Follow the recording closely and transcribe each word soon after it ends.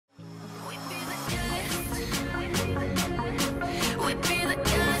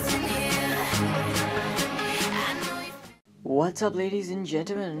What's up, ladies and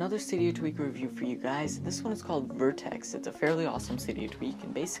gentlemen? Another Cydia tweak review for you guys. This one is called Vertex. It's a fairly awesome Cydia tweak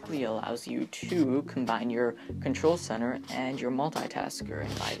and basically allows you to combine your control center and your multitasker,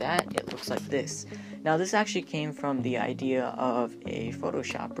 and by that it looks like this. Now this actually came from the idea of a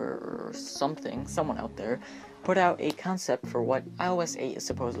Photoshopper or someone out there put out a concept for what iOS 8 is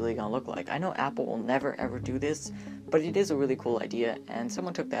supposedly going to look like. I know Apple will never ever do this, but it is a really cool idea, and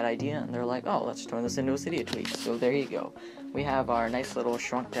someone took that idea and they're like, oh, let's turn this into a Cydia tweak. So there you go. We have our nice little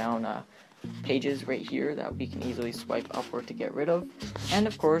shrunk down pages right here that we can easily swipe upward to get rid of. And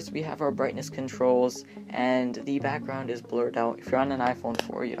of course we have our brightness controls, and the background is blurred out. If you're on an iPhone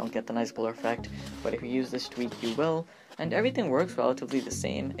 4 you don't get the nice blur effect, but if you use this tweak you will. And everything works relatively the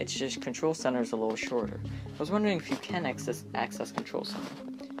same, it's just control center is a little shorter. I was wondering if you can access control center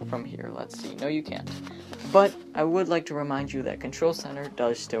from here. Let's see. No, you can't. But I would like to remind you that control center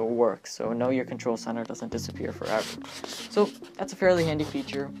does still work, so no, your control center doesn't disappear forever. So that's a fairly handy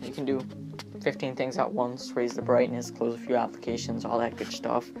feature. You can do 15 things at once, raise the brightness, close a few applications, all that good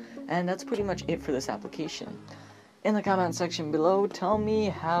stuff. And that's pretty much it for this application. In the comment section below, tell me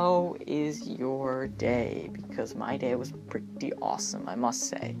how is your day, because my day was pretty awesome, I must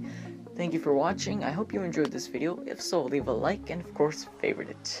say. Thank you for watching. I hope you enjoyed this video. If so, leave a like and of course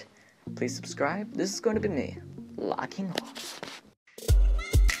favorite it. Please subscribe. This is going to be me, locking off.